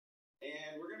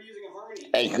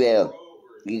I swear,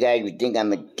 you guys would think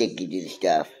I'm addicted to this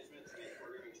stuff.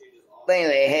 But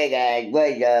anyway, hey guys,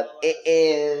 what's up? It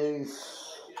is,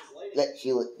 let's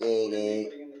see what day it is.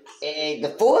 It is the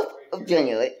 4th of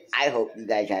January. I hope you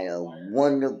guys had a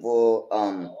wonderful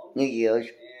New Year's.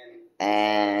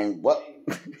 And what?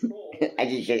 I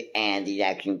just said and the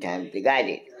exact same time the guy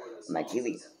did on my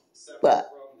TV.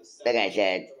 But, like I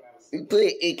said, it's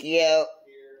pretty icky out.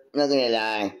 Not gonna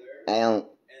lie. I don't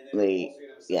really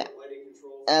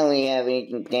have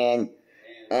anything planned.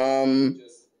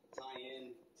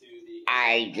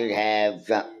 I just have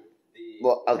some.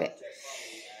 Well, okay.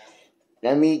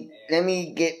 Let me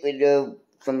get rid of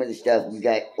some of the stuff we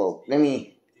got. Well, let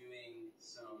me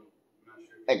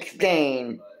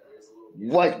explain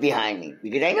what's behind me,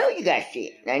 because I know you guys see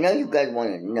it, and I know you guys want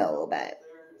to know about it.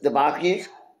 The boxes,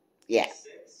 yeah.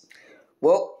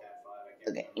 Well,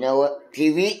 okay. You know what,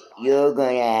 TV? You're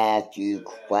gonna have to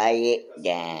quiet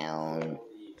down.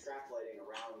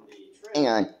 Hang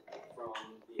on.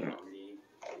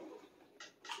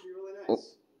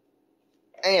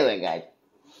 Anyway, guys,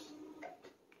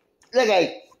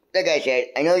 like I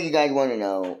said, I know you guys want to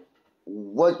know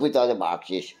what's with all the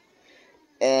boxes,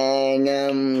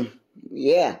 and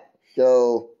yeah.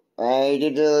 So I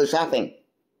did a little shopping.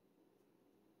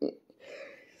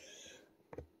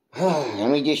 Let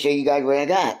me just show you guys what I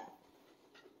got.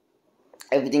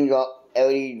 Everything's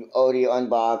already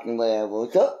unboxed and whatever.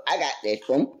 So I got this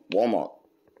from Walmart.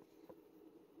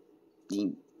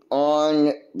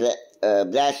 On the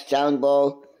Blast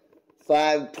Soundbar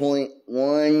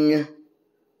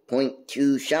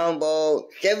 5.1.2 soundbar,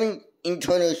 7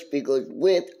 internal speakers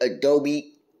with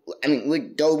Dolby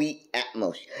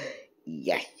Atmos.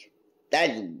 Yes,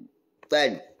 that's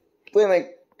pretty much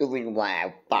the reason why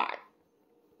I bought.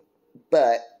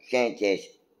 But since it's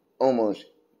almost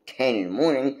 10 in the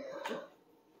morning,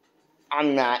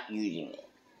 I'm not using it.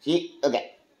 See?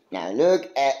 Okay. Now look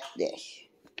at this.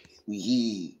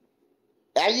 Yeah.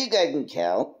 As you guys can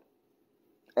tell,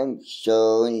 I'm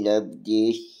so in love with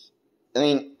this. I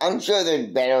mean, I'm sure there's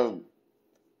better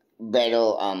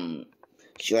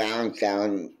surround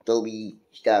sound Dolby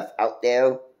stuff out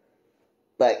there.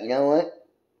 But you know what?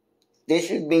 This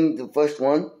has been the first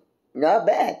one. Not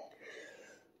bad.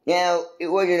 Now, it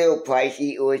was a little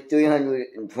pricey. It was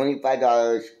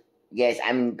 $325. Yes,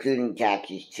 I'm including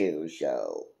taxes too,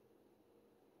 so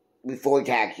before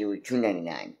tax it was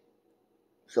 $299.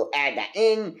 So add that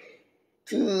in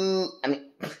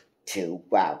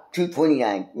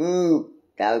 $229. Ooh,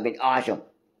 that would have been awesome.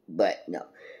 But no,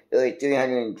 it was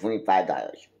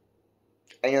 $325.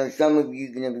 I know some of you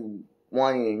are gonna be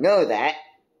wanting to know that.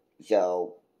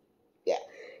 So yeah.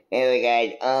 Anyway,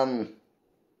 guys,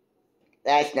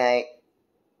 last night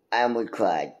I almost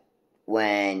cried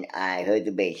when I heard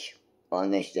the bass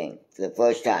on this thing for the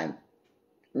first time.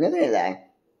 I'm not gonna lie,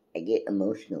 I get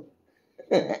emotional.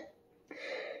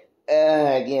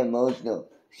 I get emotional.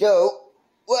 So,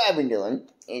 what I've been doing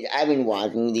is I've been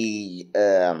watching these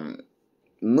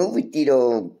movie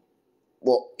theater,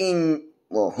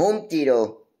 home theater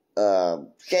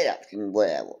setups and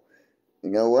whatever.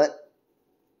 You know what?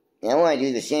 I want to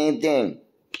do the same thing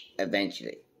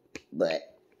eventually. But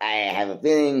I have a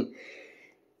feeling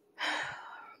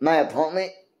my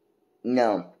apartment,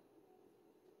 no.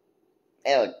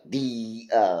 The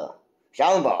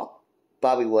soundbar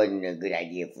probably wasn't a good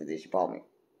idea for this apartment.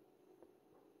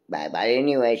 But I bought it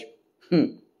anyways.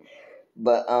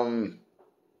 But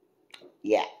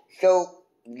yeah. So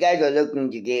if you guys are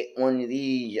looking to get one of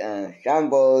these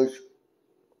soundbars,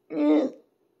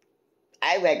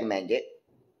 I recommend it.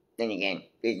 Then again,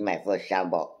 this is my first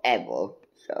soundbar ever,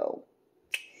 so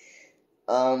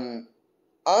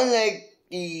unlike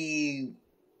the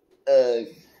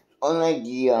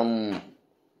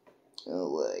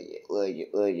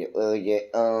where is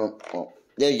it?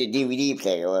 There's a DVD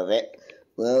player of it.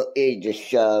 Well, it's a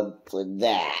sub for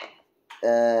that.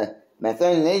 My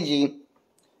friend Lindsay,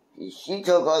 she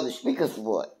took all the speakers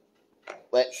for it,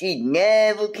 but she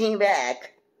never came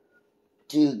back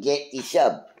to get the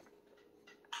sub,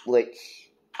 which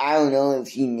I don't know if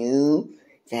she knew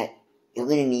that you're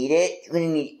gonna need it. You're gonna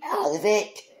need all of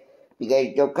it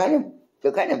because they're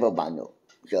kind of a bundle.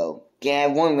 So can't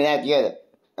have one without the other,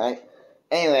 right?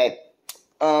 Anyway,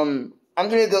 I'm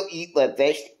gonna go eat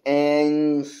breakfast,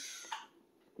 and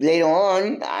later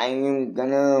on, I'm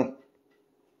gonna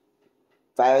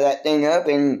fire that thing up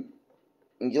and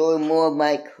enjoy more of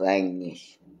my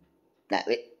kindness. Not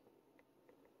it.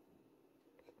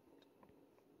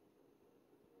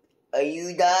 Are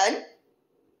you done?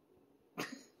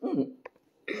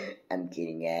 I'm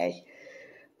kidding, guys.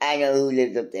 I know who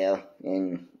lives up there,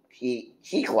 and she's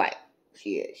quiet.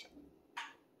 She is.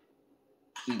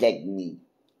 She's like me.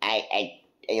 I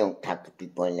don't talk to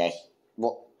people unless,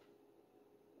 well,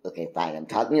 okay, fine. I'm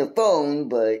talking to the phone,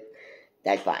 but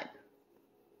that's fine.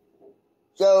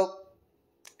 So,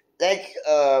 let's,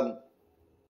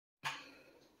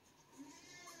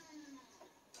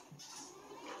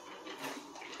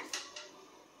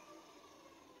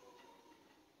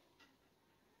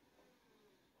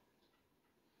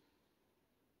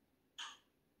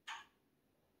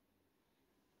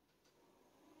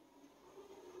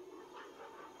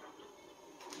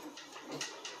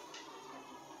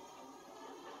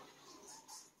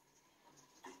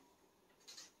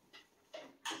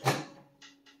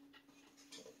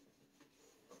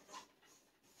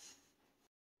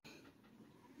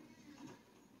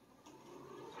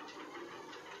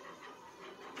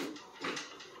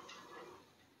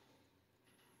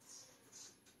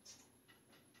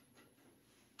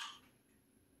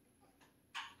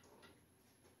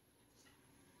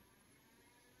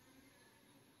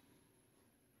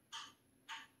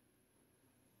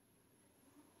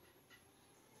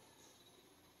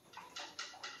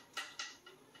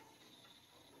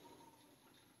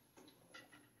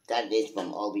 got this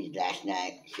from Albi's last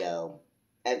night, so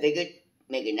I figured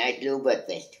make a nice little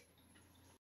breakfast.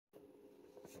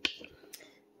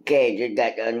 Okay, just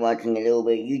got done watching a little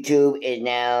bit of YouTube. It's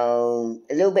now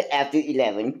a little bit after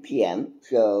 11 p.m.,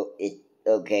 so it's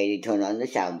okay to turn on the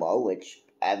soundbar, which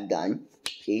I've done.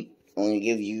 See, only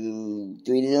gives you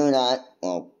 3 to do not,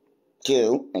 well,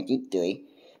 2, I think 3.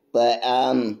 But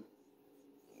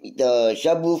the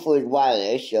subwoofer is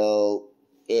wireless, so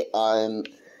it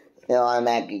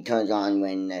automatically turns on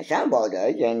when the soundbar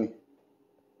does, and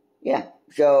yeah.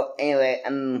 So anyway,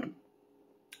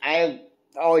 I've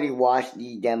already watched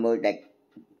these demos like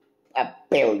a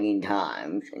billion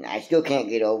times, and I still can't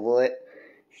get over it.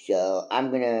 So I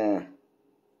know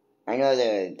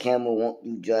the camera won't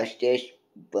do justice,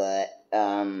 but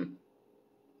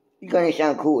it's gonna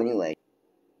sound cool anyway.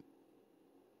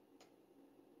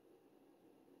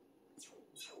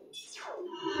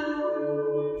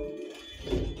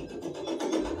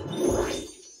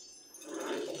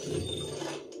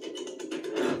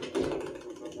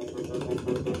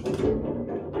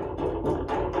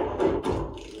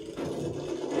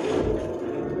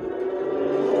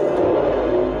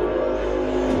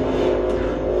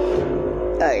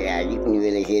 Oh yeah, you can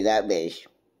really hear that bass.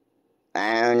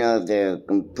 I don't know if the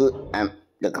computer,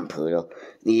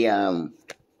 the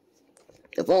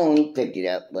phone picked it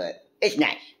up, but it's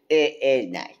nice. It is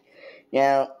nice.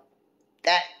 Now,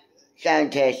 that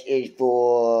sound test is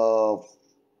for.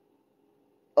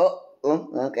 Oh,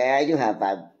 okay. I do have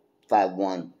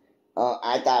 551.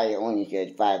 I thought it only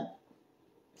said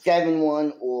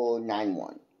 571 or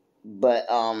 91. But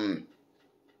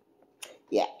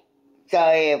yeah.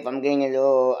 Sorry if I'm getting a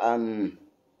little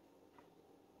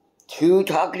too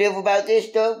talkative about this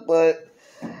stuff, but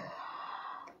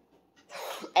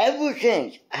ever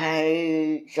since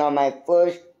I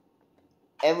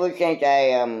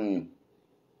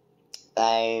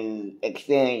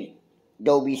experienced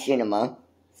Dolby Cinema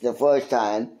for the first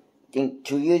time, I think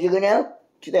 2 years ago now,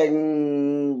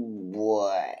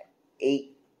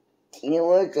 2018 it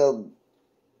was, so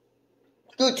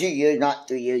still 2 years, not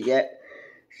 3 years yet.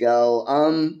 So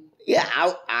yeah,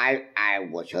 I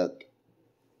was hooked.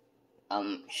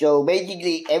 So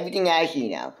basically everything I see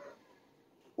now,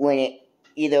 when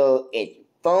either it's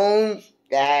phones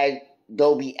that has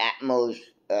Dolby Atmos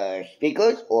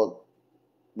speakers or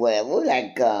whatever,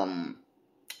 like the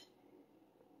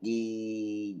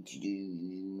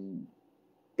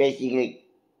basically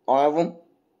all of them.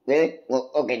 Really? Well,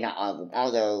 okay, not all of them.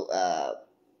 Although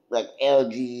like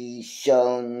LG,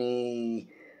 Sony.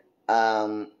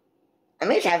 I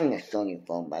miss having a Sony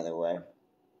phone, by the way.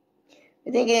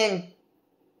 I'm thinking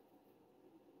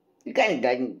it kind of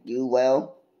doesn't do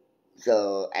well,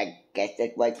 so I guess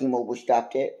that's why T-Mobile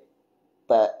stopped it.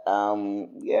 But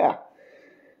yeah.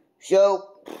 So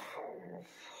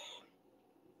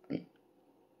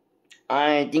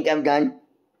I think I'm done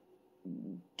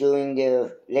doing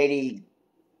the Lady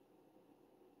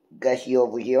Gushy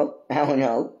over here. I don't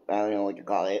know what to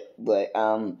call it, but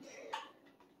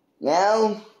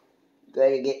now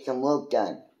gotta get some work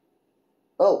done.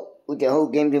 Oh, with the whole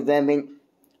game development,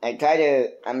 I'm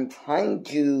trying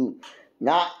to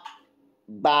not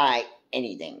buy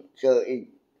anything. So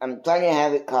I'm trying to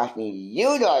have it cost me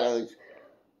 $0,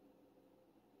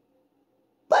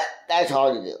 but that's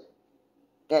hard to do.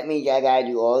 That means I gotta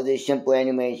do all this simple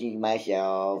animations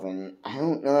myself, and I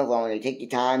don't know if I want to take the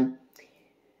time.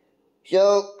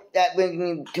 So that brings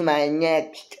me to my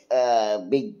next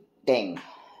big thing.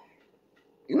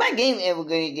 Is my game ever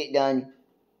gonna get done?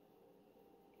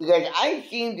 Because I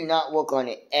seem to not work on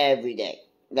it every day,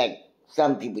 like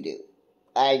some people do.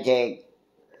 I take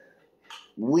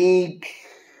weeks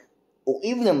or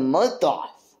even a month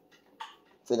off,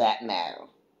 for that matter.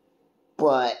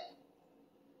 But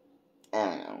I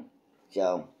don't know.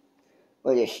 So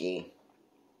we'll just see.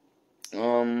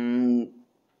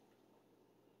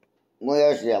 What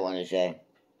else did I want to say?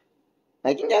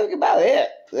 I think that was about it,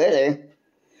 really.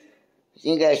 I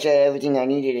think I said everything I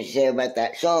needed to say about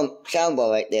that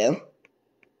soundbar right there.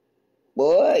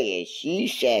 Boy, is she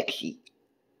sexy.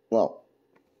 Well,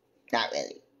 not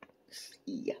really.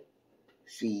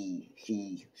 See.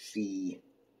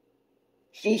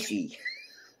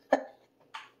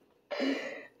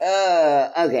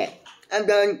 Okay. I'm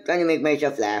done trying to make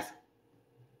myself laugh.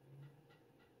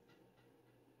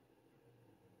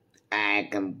 I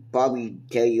can probably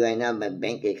tell you right now my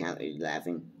bank account is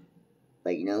laughing.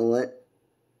 But you know what?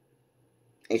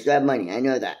 I still have money. I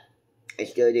know that. I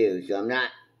still do. So I'm not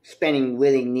spending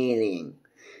willy-nilly.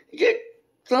 Just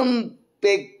some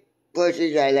big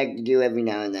purchases I like to do every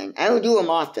now and then. I don't do them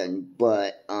often,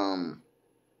 but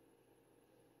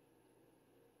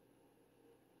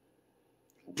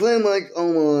pretty much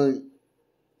almost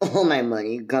all my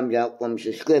money comes out from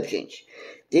subscriptions.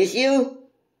 This year,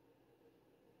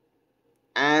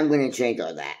 I'm gonna change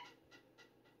all that.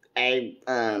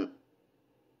 I'll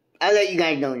let you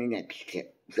guys know in the next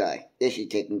tip. Sorry, this is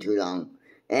taking too long.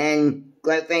 And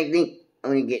quite frankly,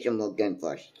 I'm gonna get some work done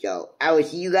first. So I will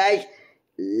see you guys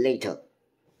later.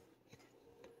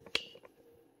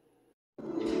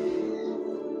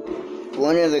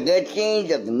 One of the good scenes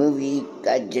of the movie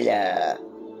Godzilla.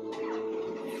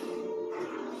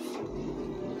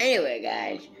 Anyway,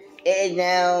 guys, it is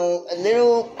now a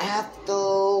little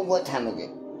after, what time is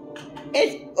it?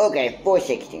 It's, okay,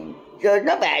 4:16, so it's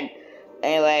not bad.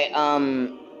 Anyway,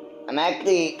 I'm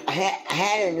actually, I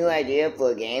had a new idea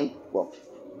for a game. Well,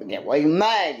 that wasn't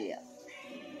my idea,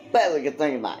 but it was a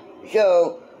friend of mine.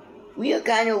 So, we are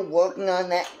kind of working on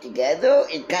that together.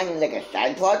 It's kind of like a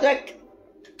side project.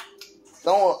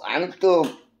 So, I'm still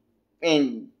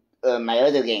in my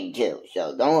other game too,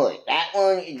 so don't worry. That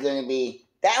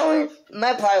one's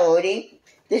my priority.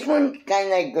 This one's kind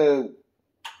of like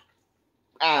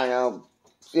I don't know,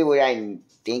 see what I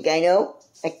think I know.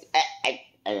 I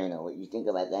don't know what you think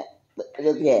about that, but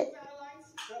look at it.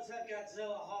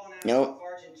 Nope.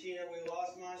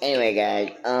 Anyway,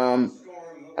 guys, I'm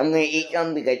gonna eat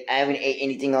some because I haven't ate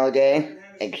anything all day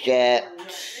except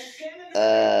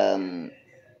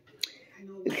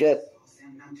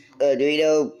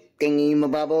Dorito thingy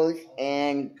bubbles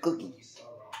and cookies.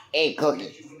 A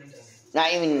cookie.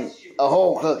 Not even a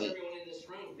whole cookie,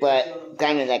 but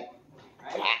kind of like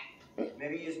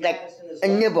a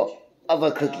nibble of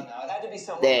a cookie.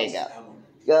 There you go.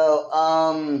 So,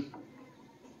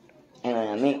 hang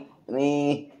on, let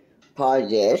me pause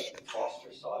this.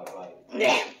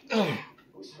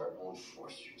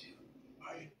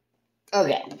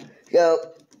 Okay, so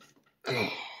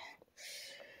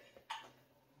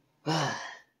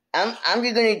I'm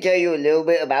just gonna tell you a little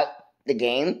bit about the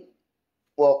game.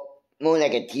 Well, more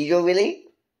like a teaser, really.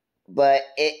 But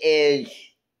it is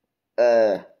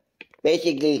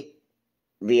basically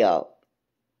VR.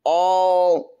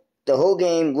 The whole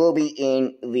game will be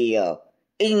in VR.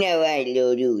 Isn't that right,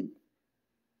 little dude?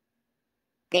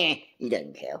 He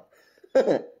doesn't care.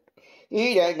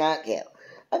 He does not care.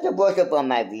 I have to brush up on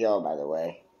my VR, by the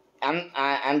way.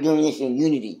 I'm doing this in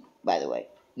Unity, by the way.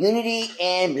 Unity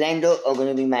and Blender are going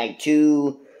to be my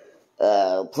two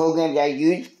programs I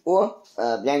use for.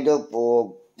 Blender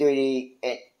for 3D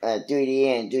and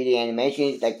 3D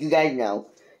animations, like you guys know.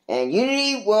 And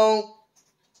Unity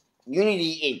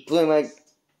is pretty much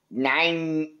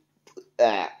 90%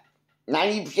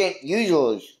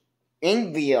 users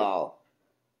in VR,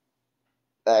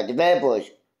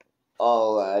 developers,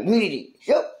 or Unity.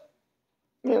 So,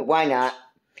 why not?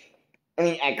 I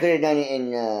mean, I could have done it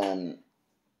in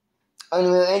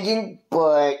Unreal Engine,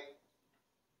 but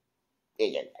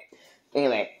it doesn't.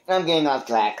 Anyway, I'm getting off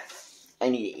track. I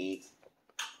need to eat.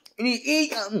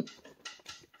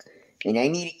 And I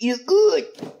need to eat good.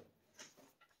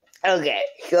 Okay,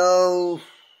 so...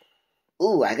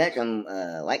 Ooh, I got some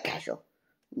White Castle.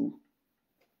 Ooh.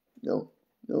 No,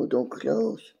 don't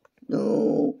close.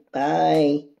 No,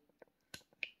 bye.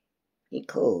 It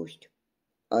closed.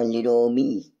 On little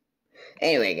me.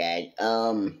 Anyway, guys,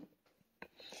 I'm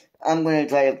gonna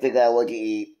try to figure out what to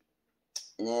eat.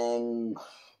 And then,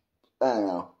 I don't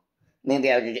know.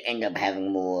 Maybe I'll just end up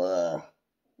having more,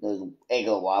 those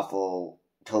Eggo waffle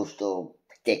toaster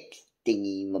stick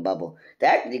thingy bubble.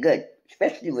 They're actually good,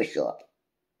 especially with syrup.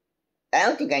 I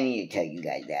don't think I need to tell you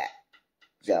guys that.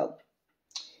 So,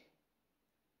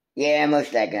 Yeah,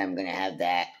 most likely I'm gonna have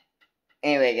that.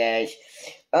 Anyway, guys,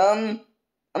 I'm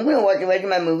gonna watch the rest of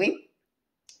my movie.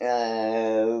 Play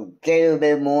a little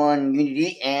bit more on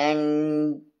Unity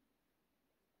and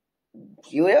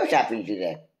see what else happens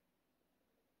today.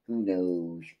 Who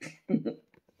knows?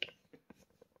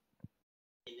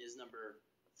 Is number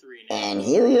 3 now. And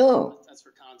here we are, That's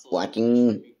for console.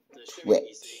 watching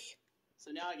Twitch.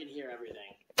 So now I can hear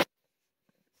everything.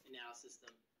 And now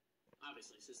system.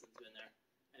 Obviously, system's been there.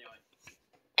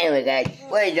 Anyway, guys,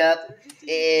 what is up? It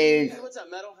is What's up,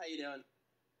 Metal? How you doing?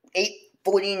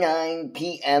 8:49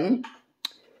 p.m.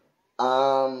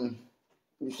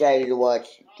 Decided to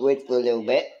watch Twitch for a little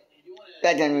bit.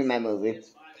 Got done with my movie.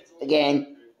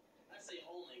 Again,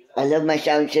 I love my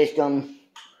sound system.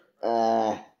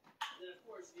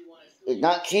 It's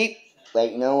not cheap,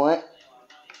 but you know what?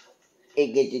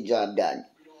 It gets the job done.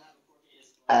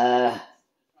 I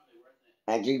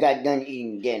just got done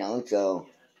eating dinner, so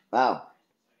wow.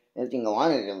 Everything I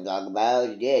wanted to talk about,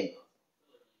 I did.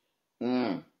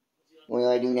 What do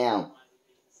I do now?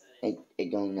 I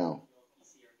don't know.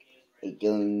 I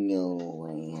don't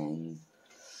know.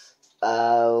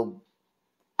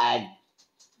 I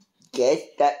guess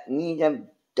that means I'm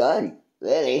done,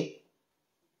 really.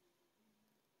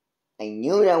 I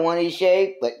knew what I wanted to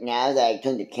say, but now that I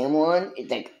turned the camera on, it's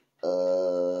like,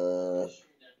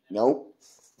 nope.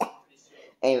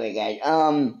 Anyway, guys,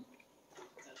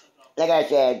 like I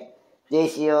said,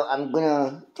 this year I'm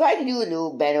gonna try to do a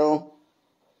little better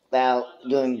about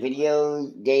doing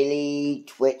videos daily,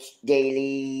 Twitch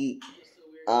daily.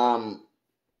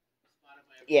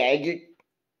 Yeah, I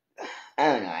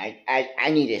don't know. I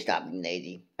need to stop being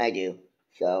lazy. I do.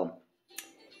 So,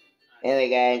 anyway,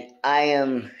 guys, I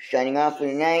am signing off for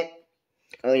the night.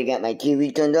 I already got my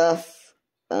TV turned off.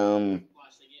 Watch,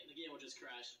 the game will just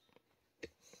crash.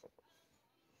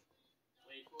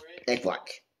 Wait for it. Let's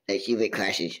watch. Let's see if it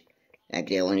crashes.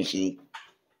 Actually, I want to see.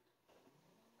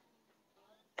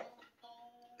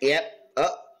 Yep.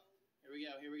 Oh. Here we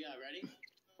go. Ready?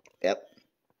 Yep.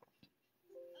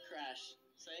 Crash.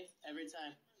 See? Every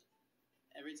time.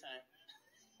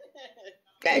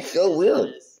 That's so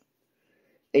weird.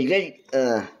 It's like,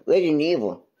 Resident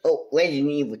Evil. Oh,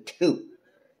 Resident Evil 2.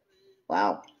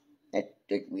 Wow. That's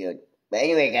weird. But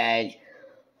anyway, guys.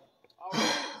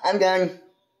 I'm done. Here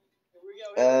we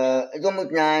go. It's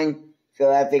almost 9,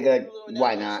 so I figured,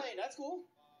 why not? That's cool.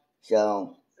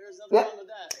 So, There's nothing wrong with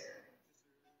that.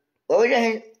 what was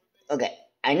I? Okay,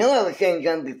 I know I was saying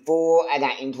something before I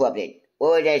got interrupted.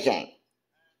 What was I saying?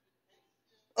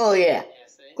 Oh yeah,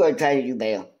 gonna try to do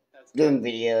better. Doing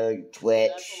videos,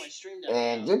 Twitch,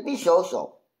 and just be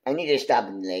social. I need to stop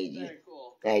being lazy. Very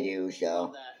cool. I do,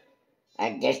 so I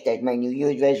guess that's my New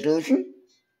Year's resolution.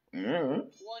 One hand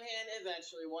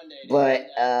eventually, one day. But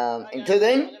until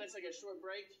then, I'm gonna take a short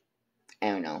break. I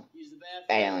don't know. Use the bathroom.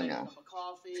 I don't know. Get a cup of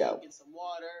coffee, So, get some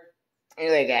water.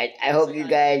 anyway, guys, I hope you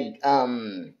guys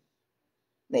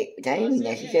wait, was that even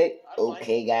necessary?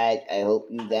 Okay, guys, I hope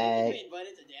you guys.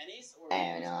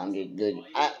 I don't know. I'm just good.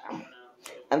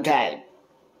 I'm tired.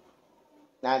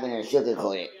 Not gonna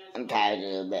sugarcoat it. I'm tired a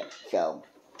little bit. So,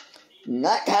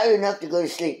 not tired enough to go to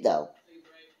sleep though.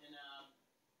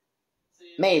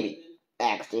 Maybe,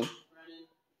 actually.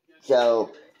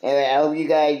 So, anyway, I hope you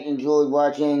guys enjoyed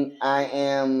watching. I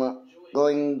am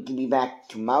going to be back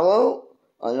tomorrow,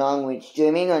 along with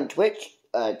streaming on Twitch,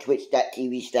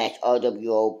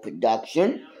 twitch.tv/RWO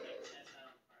Production.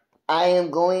 I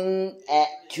am going at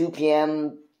 2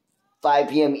 p.m., 5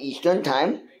 p.m. Eastern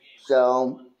Time.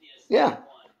 So, yeah.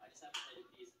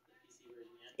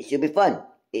 It should be fun.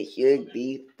 It should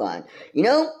be fun. You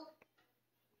know,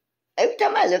 every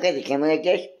time I look at the camera like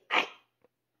this, I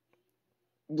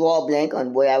draw a blank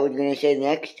on what I was going to say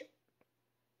next.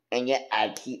 And yet I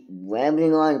keep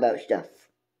rambling on about stuff.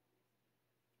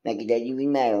 Like it doesn't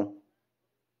even matter.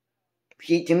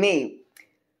 See, to me,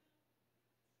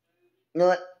 you know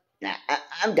what? Nah,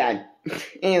 I'm done.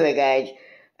 Anyway, guys,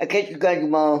 I'll catch you guys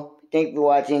tomorrow. Thanks for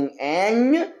watching,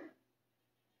 and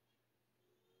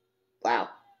wow,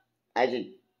 I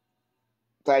should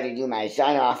try to do my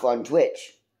sign off on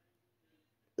Twitch.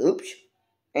 Oops.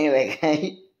 Anyway,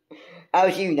 guys,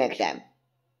 I'll see you next time.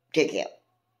 Take care.